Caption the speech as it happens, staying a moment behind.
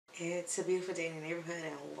It's a beautiful day in the neighborhood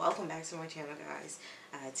and welcome back to my channel, guys.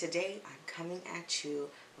 Today I'm coming at you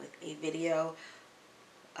with a video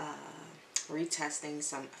retesting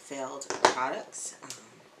some failed products.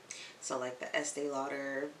 So like the Estee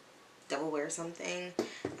Lauder Double Wear something,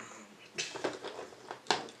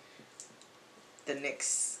 the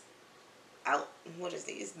NYX what is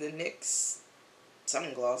these? The NYX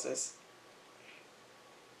sunglasses.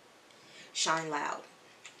 Shine Loud.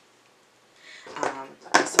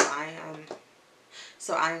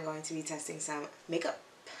 So I am going to be testing some makeup.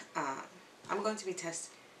 I'm going to be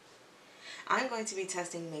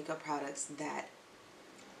testing makeup products that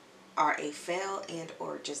are a fail and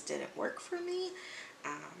or just didn't work for me.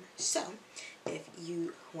 So if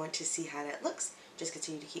you want to see how that looks, just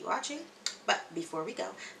continue to keep watching. But before we go,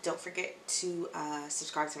 don't forget to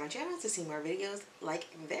subscribe to my channel to see more videos like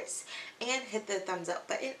this, and hit the thumbs up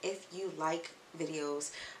button if you like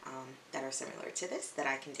videos that are similar to this that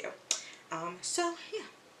I can do. So yeah,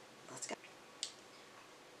 let's go.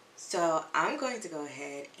 So I'm going to go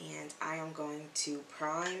ahead and I am going to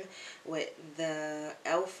prime with the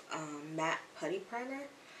e.l.f. Matte Putty Primer,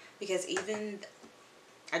 because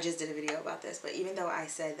I just did a video about this, but even though I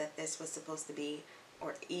said that this was supposed to be,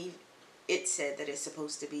 it said that it's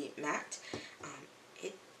supposed to be matte,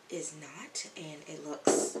 it is not, and it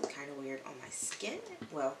looks kind of weird on my skin.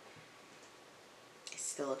 Well, it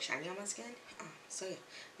still looks shiny on my skin. So yeah,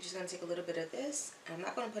 I'm just going to take a little bit of this. I'm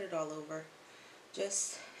not going to put it all over,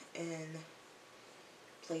 just in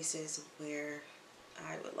places where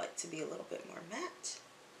I would like to be a little bit more matte.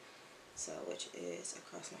 So, which is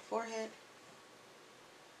across my forehead.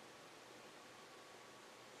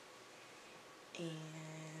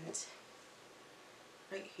 And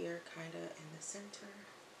right here, kind of in the center.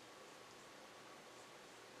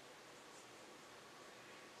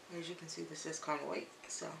 As you can see, this is kind of white,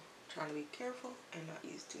 so I'm trying to be careful and not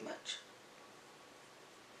use too much.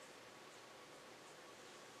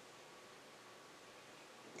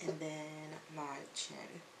 And then my chin,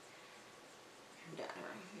 down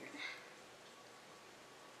around here.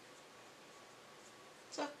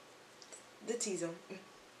 So, the T-zone.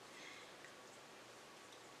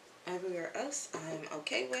 Everywhere else, I'm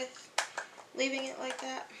okay with leaving it like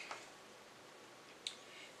that.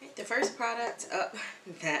 The first product up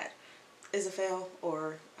that is a fail,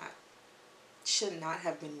 or should not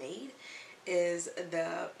have been made, is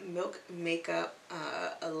the Milk Makeup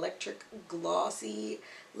Electric Glossy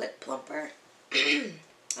Lip Plumper.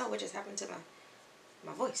 Oh, what just happened to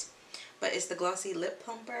my voice? But it's the Glossy Lip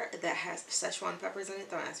Plumper that has Szechuan peppers in it.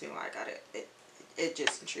 Don't ask me why I got it. It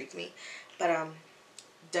just intrigued me. But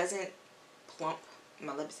doesn't plump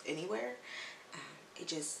my lips anywhere. It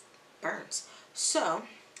just burns. So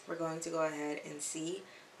we're going to go ahead and see.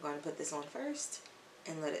 I'm going to put this on first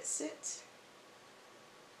and let it sit.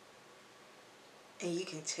 And you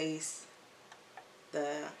can taste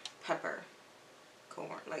the pepper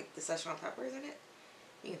corn, like the Szechuan peppers in it.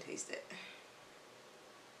 You can taste it.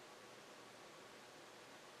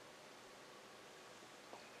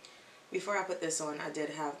 Before I put this on, I did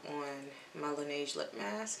have on my Laneige lip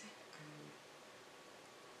mask,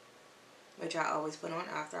 which I always put on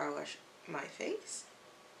after I wash my face.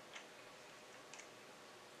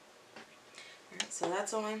 Alright, so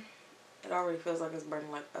that's on. It already feels like it's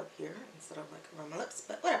burning like up here instead of like around my lips,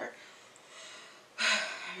 but whatever.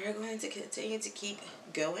 We're going to continue to keep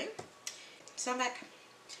going. So I'm back.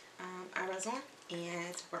 Eyebrows on,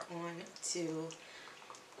 and we're on to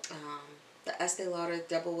the Estee Lauder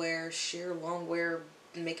Double Wear Sheer Long Wear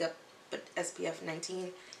Makeup, but SPF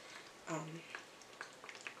 19. I'm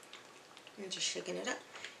just shaking it up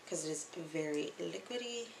because it is very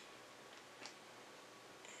liquidy.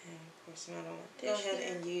 And of course, I don't want to go ahead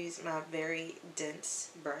and use my very dense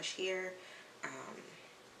brush here.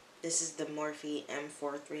 This is the Morphe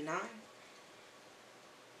M439,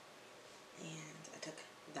 and I took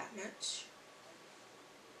that much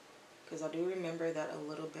because I do remember that a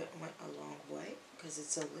little bit went a long way because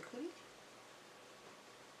it's so liquidy.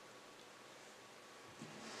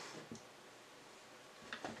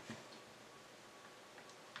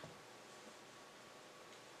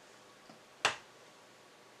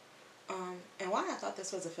 And why I thought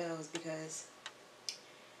this was a fail is because,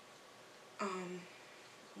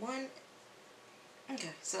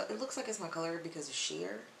 okay, so it looks like it's my color because of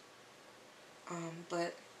sheer,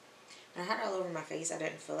 but when I had it all over my face, I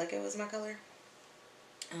didn't feel like it was my color,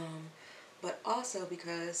 but also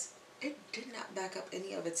because it did not back up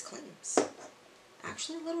any of its claims.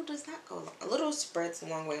 Actually, a little does not go, a little spreads a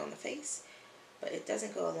long way on the face, but it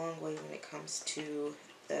doesn't go a long way when it comes to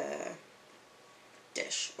the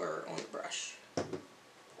dish or on the brush.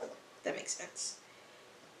 That makes sense.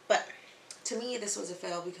 But to me, this was a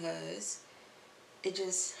fail because it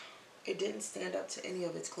didn't stand up to any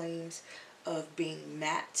of its claims of being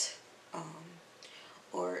matte,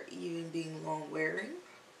 or even being long wearing.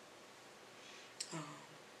 I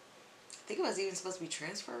think it was even supposed to be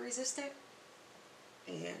transfer resistant,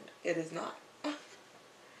 and it is not.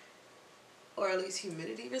 Or at least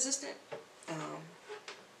humidity resistant.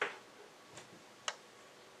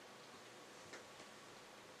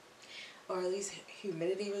 Or at least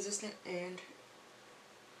humidity resistant, and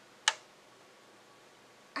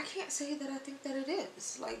I can't say that I think that it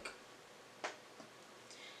is. Like,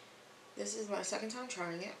 this is my second time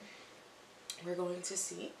trying it. We're going to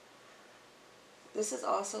see. This is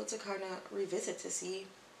also to kind of revisit to see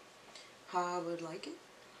how I would like it.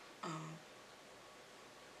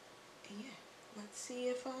 Yeah, let's see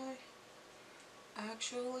if I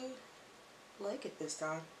actually like it this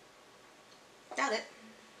time. Doubt it.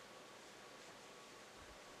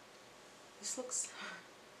 This looks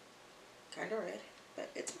kind of red, but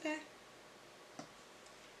it's okay.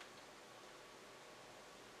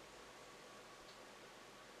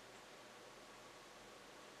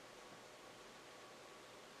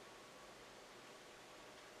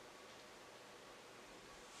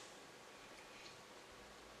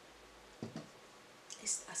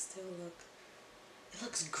 I still look, it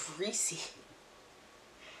looks greasy.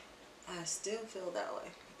 I still feel that way.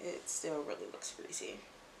 It still really looks greasy.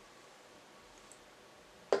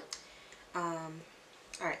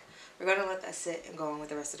 Alright, we're going to let that sit and go on with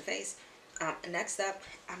the rest of the face. Next up,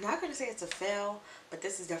 I'm not going to say it's a fail, but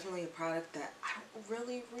this is definitely a product that I don't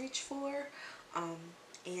really reach for.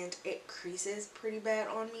 And it creases pretty bad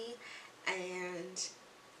on me. And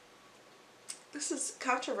this is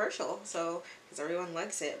controversial, so, because everyone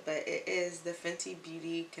likes it, but it is the Fenty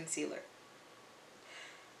Beauty Concealer.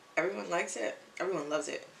 Everyone likes it. Everyone loves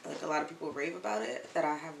it. Like, a lot of people rave about it that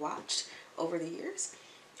I have watched over the years.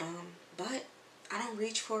 But I don't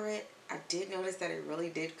reach for it. I did notice that it really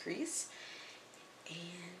did crease.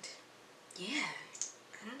 And yeah,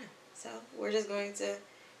 I don't know. So we're just going to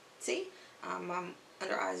see. My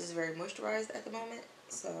under eyes is very moisturized at the moment.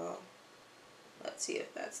 So let's see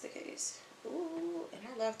if that's the case. Ooh, and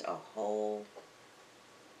I left a whole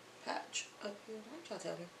patch up here. Why don't y'all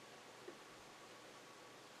tell me?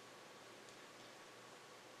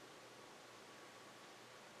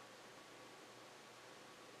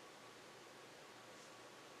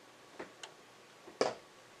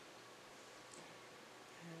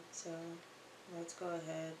 So let's go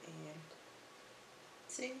ahead and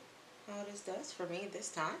see how this does for me this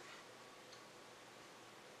time.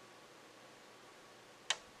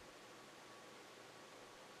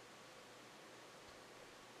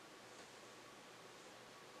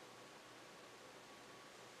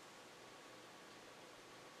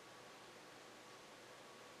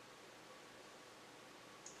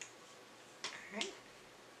 Alright.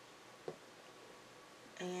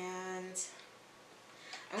 And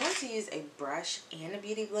I'm going to use a brush and a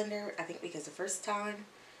beauty blender. I think because the first time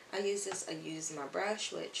I used this, I used my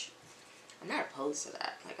brush, which I'm not opposed to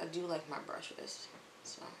that. Like, I do like my brushes.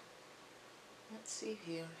 So, let's see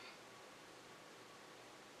here.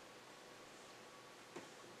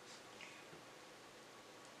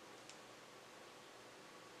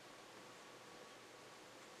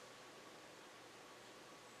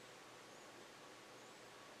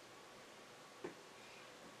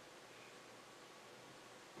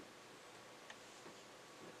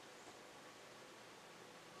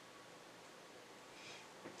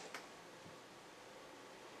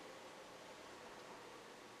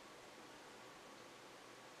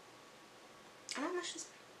 And how much is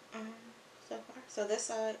so far? So this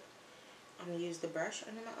side, I'm going to use the brush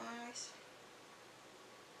under my eyes.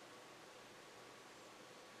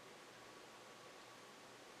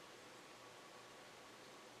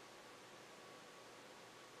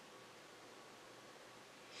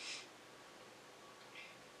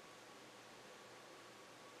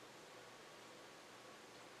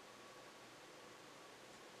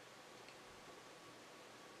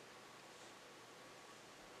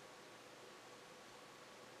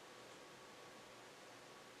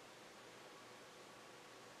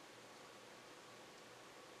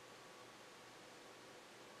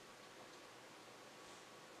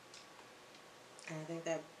 And I think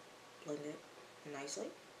that blended nicely.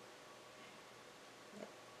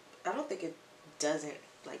 I don't think it doesn't,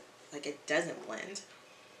 like it doesn't blend.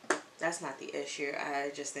 That's not the issue.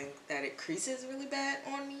 I just think that it creases really bad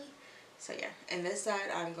on me. So yeah, and this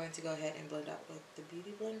side I'm going to go ahead and blend out with the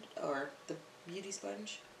beauty blend, or the beauty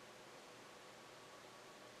sponge.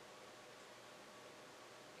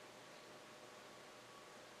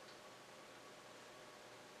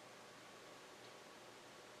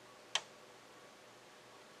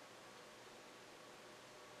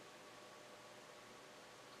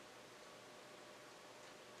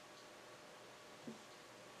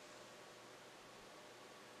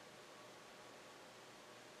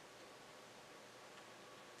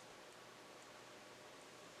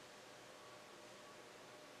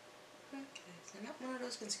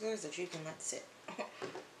 those concealers that you can let sit.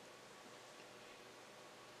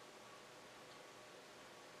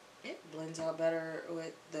 It blends out better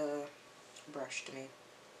with the brush to me.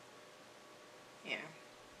 Yeah.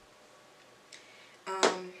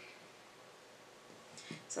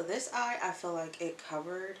 So this eye, I feel like it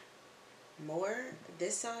covered more.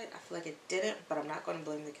 This side, I feel like it didn't, but I'm not going to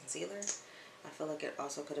blame the concealer. I feel like it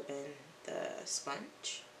also could have been the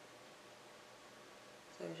sponge.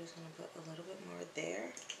 So we're just going to put a little bit more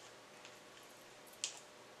there.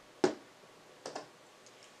 And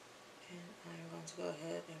I'm going to go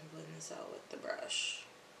ahead and blend this out with the brush.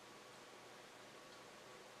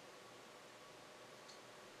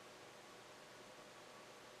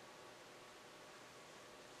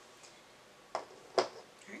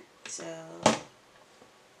 Alright, so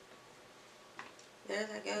there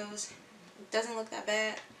that goes. It doesn't look that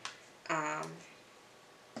bad.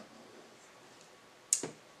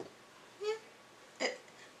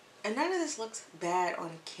 And none of this looks bad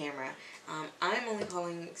on camera. I'm only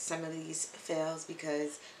calling some of these fails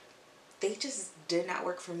because they just did not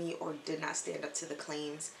work for me or did not stand up to the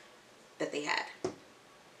claims that they had.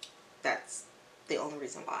 That's the only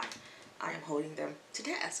reason why I am holding them to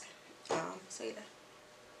task. So yeah.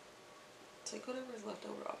 Take whatever is left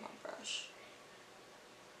over on my brush.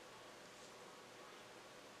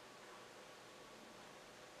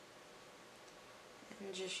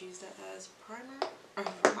 And just use that as primer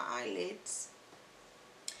for my eyelids.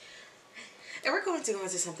 And we're going to go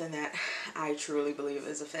into something that I truly believe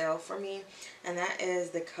is a fail for me, and that is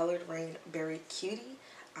the Colored Rain Berry Cutie.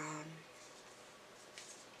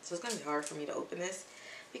 So it's going to be hard for me to open this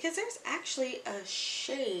because there's actually a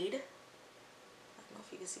shade, I don't know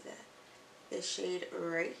if you can see that, this shade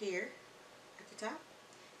right here at the top.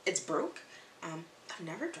 It's broke. I've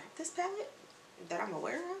never dropped this palette that I'm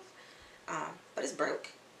aware of, but it's broke.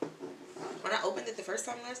 When I opened it the first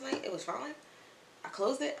time last night, it was fine. I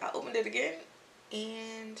closed it, I opened it again,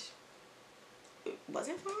 and it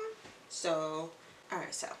wasn't fine. So,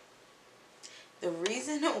 alright, so the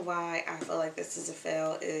reason why I feel like this is a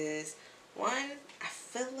fail is, one, I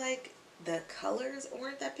feel like the colors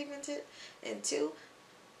weren't that pigmented, and two,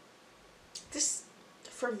 this,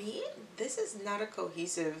 for me, this is not a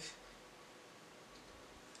cohesive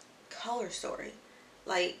color story.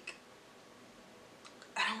 Like,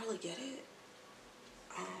 I don't really get it.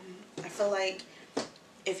 I feel like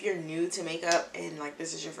if you're new to makeup and like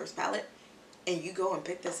this is your first palette and you go and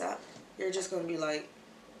pick this up, you're just going to be like,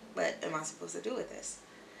 what am I supposed to do with this?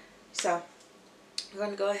 So I'm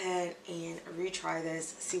going to go ahead and retry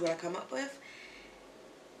this, see what I come up with.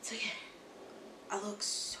 So yeah, I look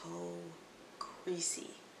so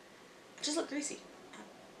greasy. I just look greasy.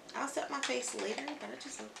 I'll set my face later, but I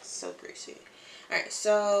just look so greasy. Alright,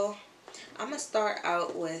 so I'm going to start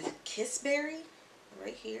out with Kiss Berry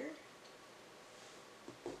right here.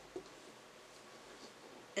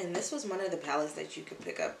 And this was one of the palettes that you could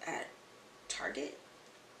pick up at Target.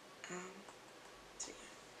 So yeah.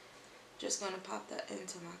 Just going to pop that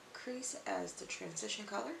into my crease as the transition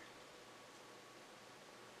color.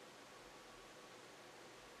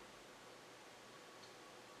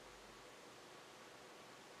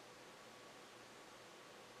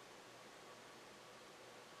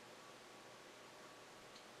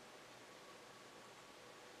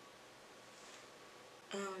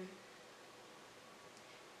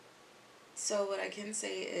 So what I can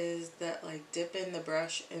say is that like dipping the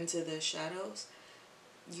brush into the shadows,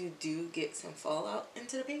 you do get some fallout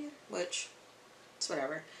into the pan, which it's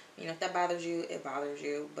whatever. You know, if that bothers you, it bothers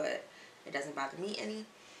you, but it doesn't bother me any.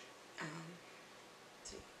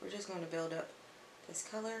 So we're just going to build up this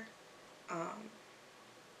color.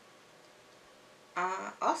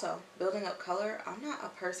 Also, building up color, I'm not a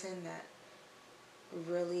person that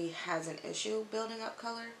really has an issue building up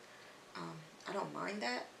color. I don't mind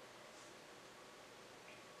that,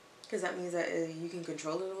 because that means that you can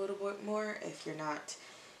control it a little bit more if you're not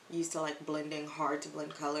used to like blending hard to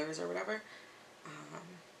blend colors or whatever.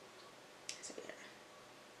 So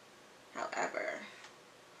yeah. However,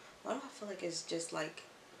 what do I feel like is just like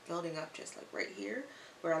building up just like right here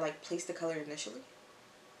where I like place the color initially.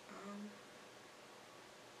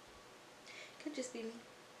 Could just be me.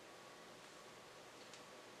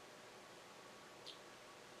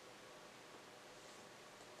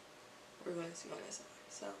 We're going to see on this side.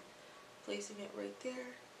 So placing it right there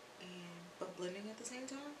but blending at the same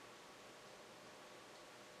time.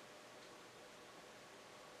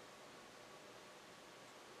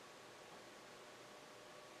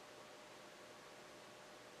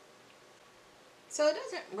 So it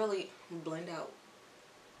doesn't really blend out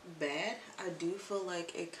bad. I do feel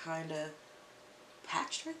like it kind of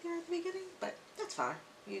patched right there at the beginning, but that's fine.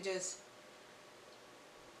 You just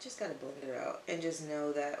gotta blend it out and just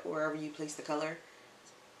know that wherever you place the color,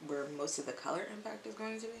 where most of the color impact is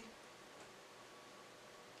going to be.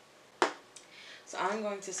 So I'm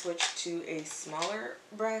going to switch to a smaller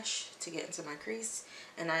brush to get into my crease,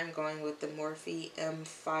 and I'm going with the Morphe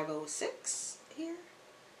M506 here.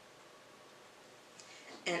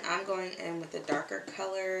 And I'm going in with a darker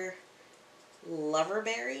color,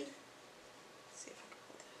 Loverberry. Let's see if I can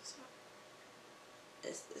pull this up.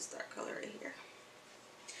 It's this dark color right here.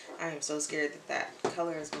 I am so scared that that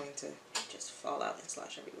color is going to just fall out and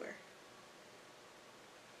slosh everywhere.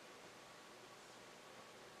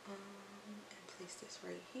 And place this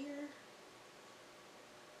right here,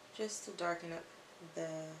 just to darken up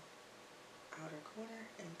the outer corner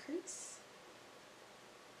and crease.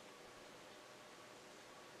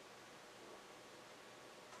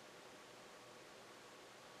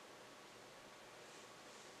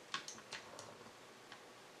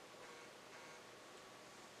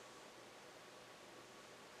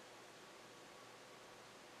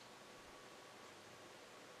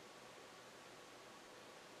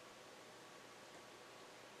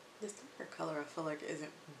 This darker color I feel like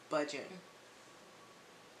isn't budging.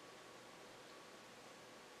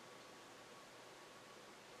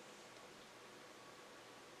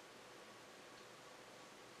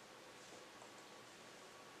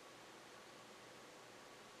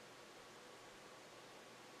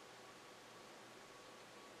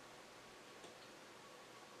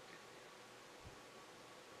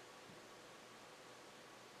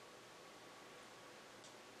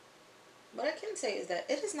 What I can say is that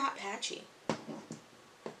it is not patchy.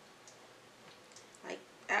 Like,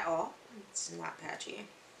 at all. It's not patchy.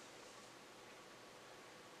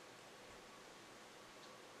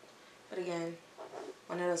 But again,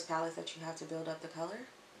 one of those palettes that you have to build up the color.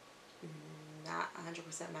 Not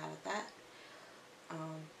 100% mad at that.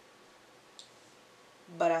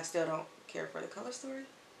 But I still don't care for the color story.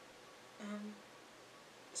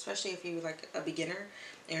 Especially if you're like a beginner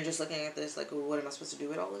and you're just looking at this like, well, what am I supposed to do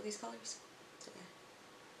with all of these colors? So, yeah.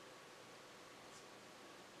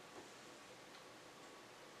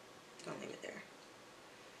 Gonna leave it there.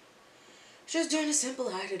 Just doing a simple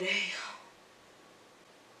eye today.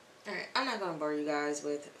 Alright, I'm not gonna bore you guys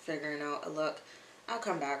with figuring out a look. I'll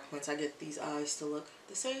come back once I get these eyes to look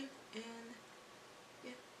the same. And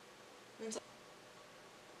yeah.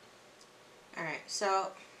 Alright,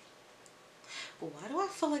 so why do I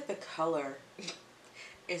feel like the color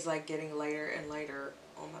is like getting lighter and lighter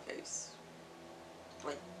on my face?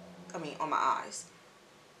 Like, I mean, on my eyes.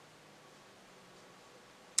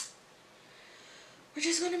 We're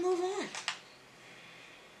just gonna move on.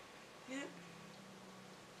 Yep.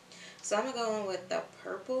 So I'm gonna go in with the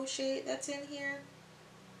purple shade that's in here.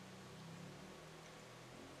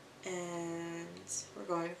 And we're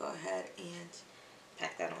going to go ahead and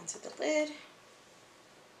pack that onto the lid.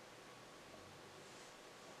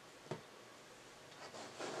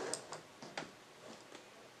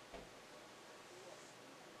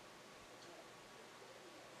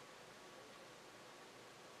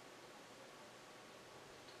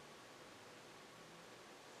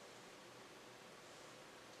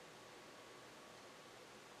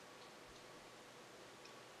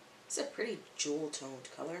 It's a pretty jewel toned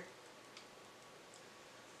color.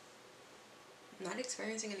 I'm not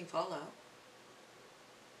experiencing any fallout,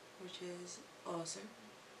 which is awesome.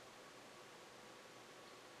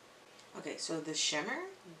 Okay, so the shimmer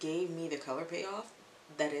gave me the color payoff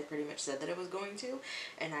that it pretty much said that it was going to,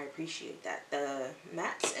 and I appreciate that. The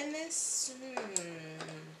mattes in this,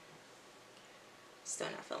 still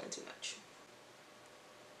not feeling too much.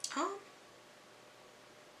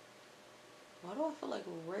 Why do I feel like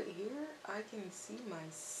right here I can see my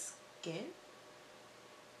skin?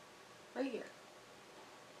 Right here.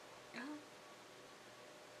 I don't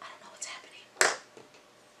know what's happening.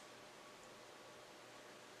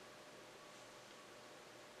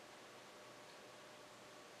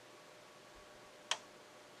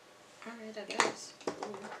 Alright, I guess.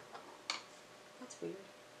 Ooh. That's weird.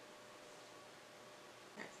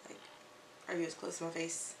 Like, are you as close to my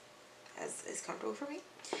face as is comfortable for me?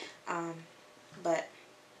 But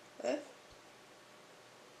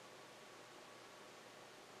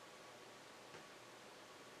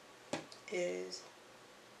is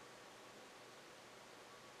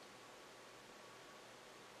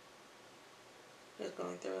just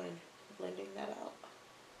going through and blending that out.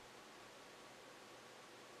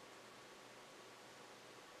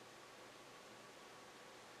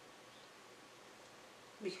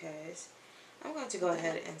 Because I'm going to go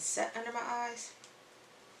ahead and set under my eyes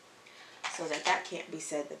so that that can't be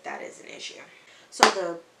said that that is an issue. So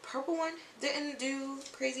the purple one didn't do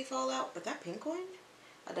crazy fallout, but that pink one,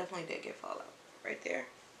 I definitely did get fallout right there.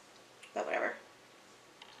 But whatever.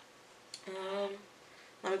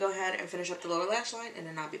 Let me go ahead and finish up the lower lash line, and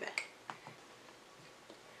then I'll be back.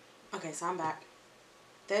 Okay, so I'm back.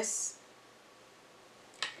 This,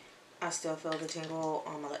 I still feel the tingle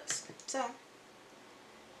on my lips. So,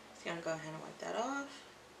 just gonna go ahead and wipe that off.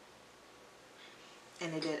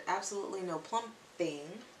 And it did absolutely no plumping,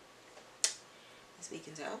 as we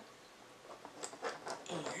can tell.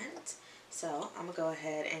 And so I'm gonna go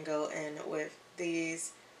ahead and go in with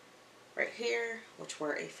these right here, which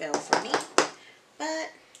were a fail for me, but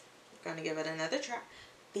I'm gonna give it another try.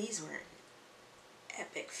 These were an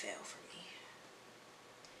epic fail for me.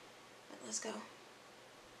 But let's go.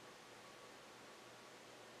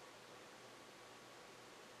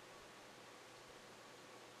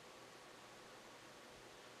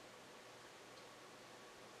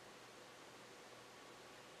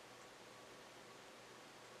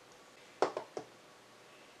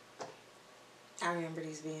 I remember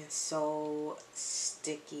these being so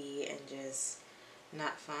sticky and just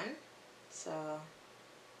not fun. So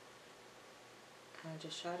I'll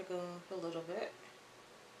just try to go a little bit.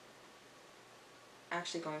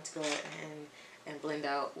 Actually going to go and blend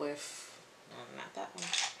out with, no, not that one.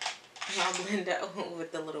 I'll blend out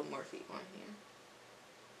with the little Morphe one here.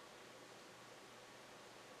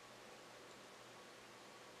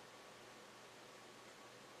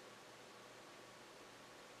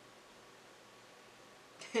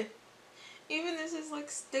 Even this is like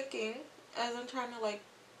sticking as I'm trying to like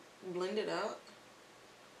blend it out.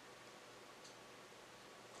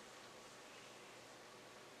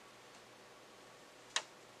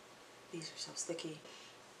 These are so sticky.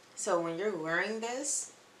 So when you're wearing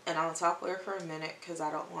this, and I'll talk with her for a minute because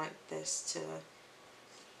I don't want this to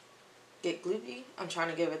get gloopy. I'm trying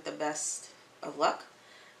to give it the best of luck.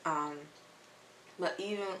 But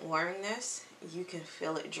even wearing this, you can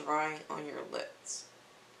feel it drying on your lips.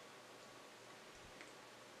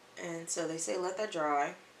 And so they say let that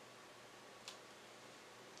dry.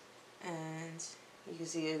 And you can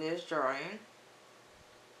see it is drying.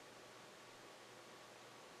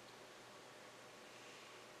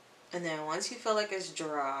 And then once you feel like it's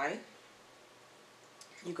dry,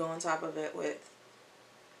 you go on top of it with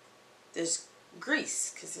this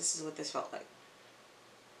grease, because this is what this felt like.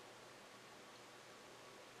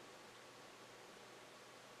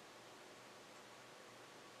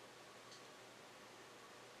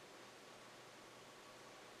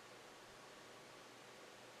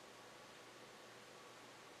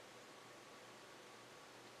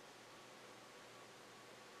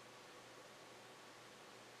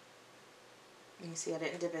 You see I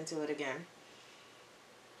didn't dip into it again.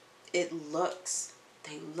 They look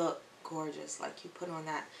gorgeous. Like you put on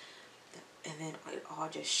that and then it all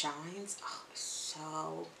just shines. Oh,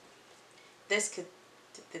 so this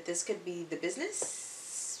could be the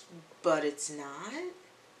business, but it's not.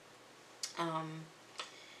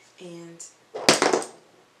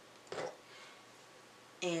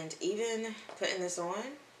 And even putting this on,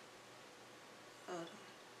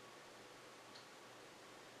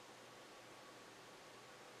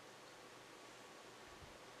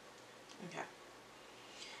 okay.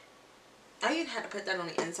 I even had to put that on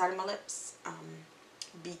the inside of my lips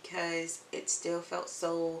because it still felt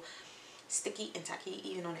so sticky and tacky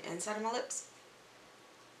even on the inside of my lips.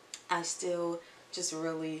 I still just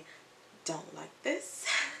really don't like this.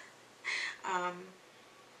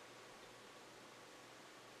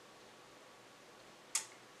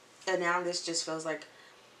 And now this just feels like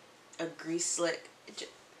a grease slick.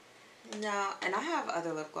 No, and I have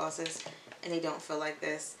other lip glosses and they don't feel like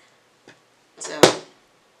this. So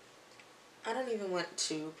I don't even want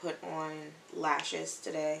to put on lashes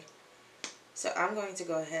today. So I'm going to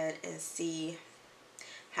go ahead and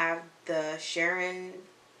have the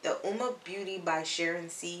Uma Beauty by Sharon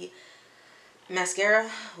C mascara,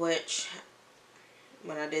 which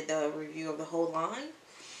when I did the review of the whole line,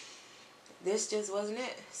 this just wasn't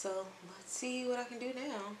it. So let's see what I can do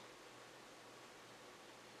now.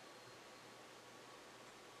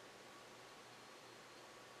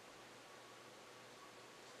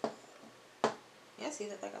 Yeah, see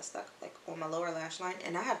that got stuck like on my lower lash line,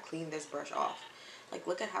 and I have cleaned this brush off. Like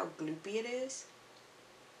look at how gloopy it is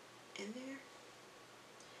in there.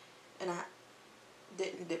 And I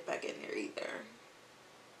didn't dip back in there either.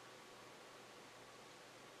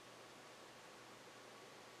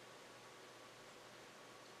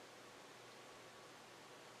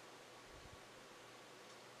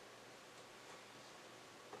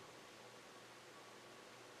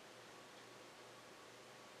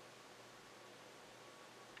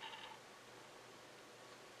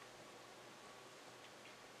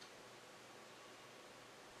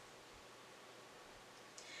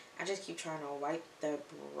 I just keep trying to wipe the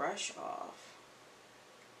brush off.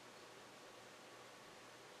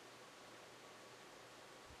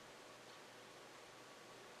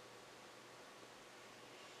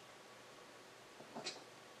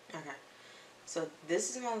 Okay, so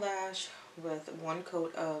this is my lash with one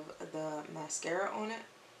coat of the mascara on it.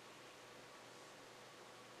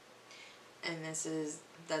 And this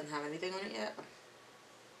doesn't have anything on it yet.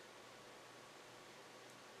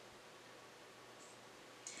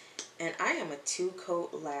 And I am a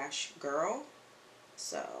 2-coat lash girl.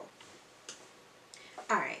 So,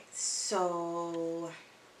 alright, so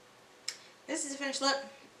this is the finished look.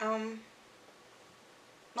 My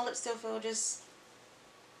lips still feel just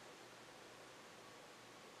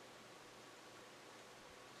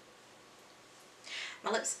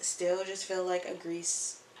like a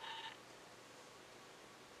grease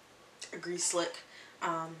slick.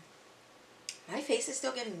 My face is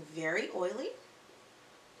still getting very oily.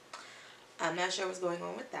 I'm not sure what's going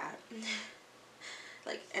on with that.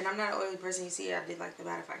 Like, and I'm not an oily person. You see, I did like the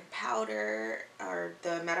mattifying powder or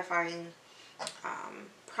the mattifying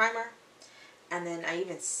primer, and then I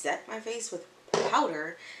even set my face with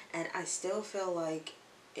powder, and I still feel like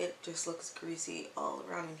it just looks greasy all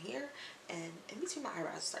around in here, and in between my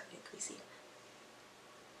eyebrows start to get greasy.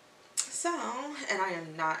 So, and I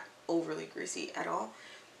am not overly greasy at all.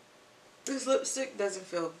 This lipstick doesn't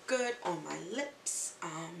feel good on my lips.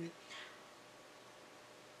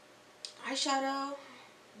 Eyeshadow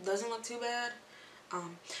doesn't look too bad.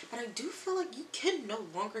 But I do feel like you can no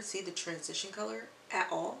longer see the transition color at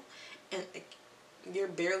all. And like, you're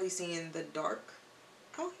barely seeing the dark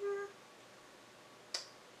out here.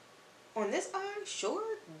 On this eye,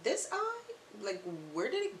 sure. This eye, like,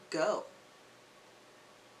 where did it go?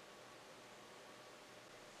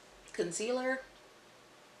 Concealer.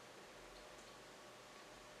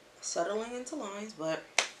 Settling into lines, but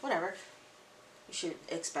whatever. You should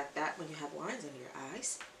expect that when you have lines under your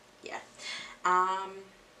eyes. Yeah.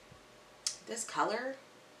 This color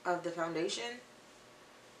of the foundation.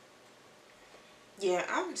 Yeah,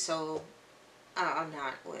 I'm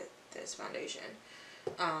not with this foundation.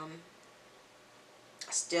 I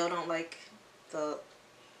still don't like the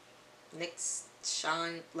NYX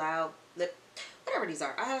Shine Loud Lip, whatever these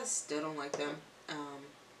are. I still don't like them.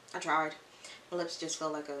 I tried. My lips just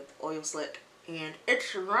feel like a oil slick, and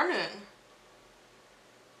it's running.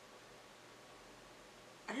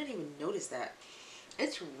 I didn't even notice that.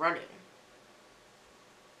 It's running.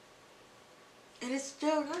 And it's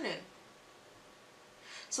still running.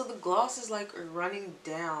 So the gloss is like running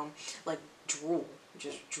down, like drool,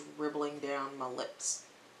 just dribbling down my lips.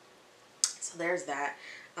 So there's that.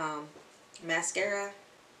 Mascara.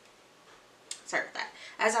 Sorry about that.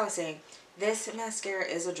 As I was saying, this mascara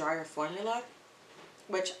is a drier formula,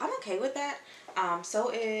 which I'm okay with that. So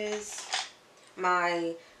is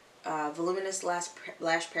my Voluminous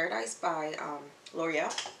Lash Paradise by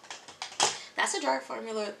L'Oreal. That's a dry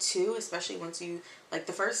formula too, especially once you, like,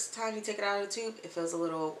 the first time you take it out of the tube, it feels a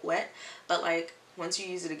little wet, but like once you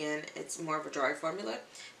use it again, it's more of a dry formula.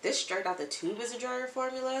 This straight out the tube is a drier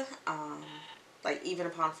formula, like even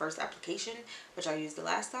upon first application, which I used the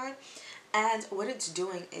last time. And what it's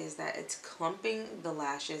doing is that it's clumping the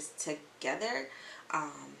lashes together.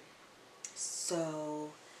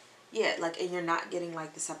 So yeah, like, and you're not getting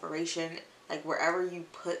like the separation, like wherever you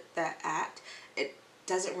put that at, it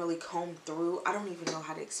doesn't really comb through. I don't even know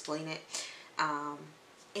how to explain it.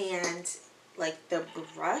 And like the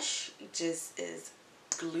brush just is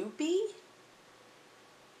gloopy.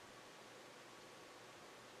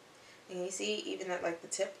 And you see, even at like the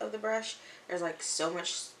tip of the brush, there's like so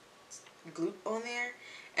much gloop on there.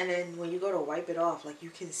 And then when you go to wipe it off, like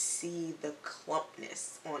you can see the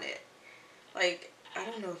clumpness on it. Like, I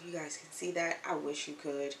don't know if you guys can see that. I wish you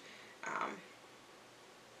could.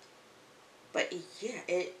 But yeah,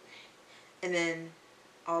 and then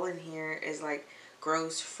all in here is like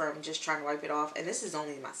gross from just trying to wipe it off. And this is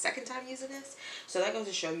only my second time using this. So that goes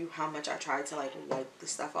to show you how much I tried to like wipe the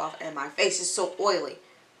stuff off. And my face is so oily.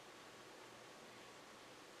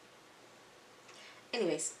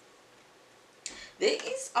 Anyways,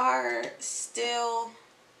 these are still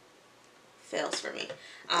fails for me.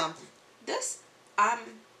 This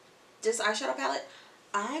eyeshadow palette,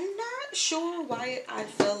 I'm not sure why I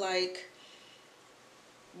feel like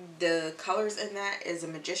the colors in that is a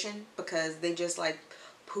magician, because they just like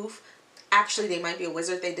poof. Actually, they might be a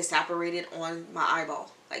wizard. They disapparated on my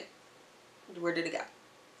eyeball. Like, where did it go?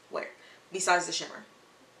 Where? Besides the shimmer.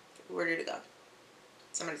 Where did it go?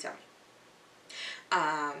 Somebody tell me.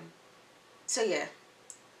 So yeah.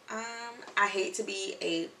 I hate to be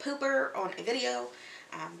a pooper on a video,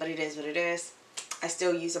 but it is what it is. I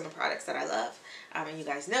still use some of the products that I love. And you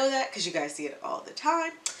guys know that because you guys see it all the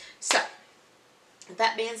time. So, with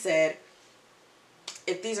that being said,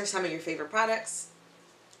 if these are some of your favorite products,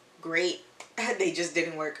 great. They just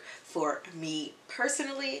didn't work for me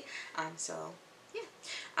personally. So, yeah.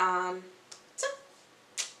 So,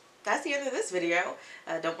 that's the end of this video.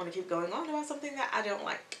 Don't want to keep going on about something that I don't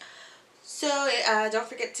like. So, don't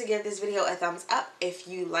forget to give this video a thumbs up if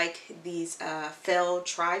you like these fail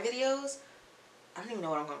try videos. I don't even know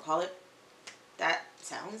what I'm going to call it. That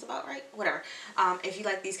sounds about right. Whatever. If you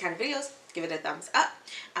like these kind of videos, give it a thumbs up.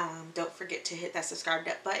 Don't forget to hit that subscribe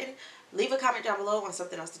button. Leave a comment down below on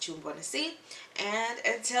something else that you want to see. And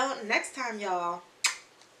until next time, y'all.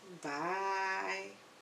 Bye.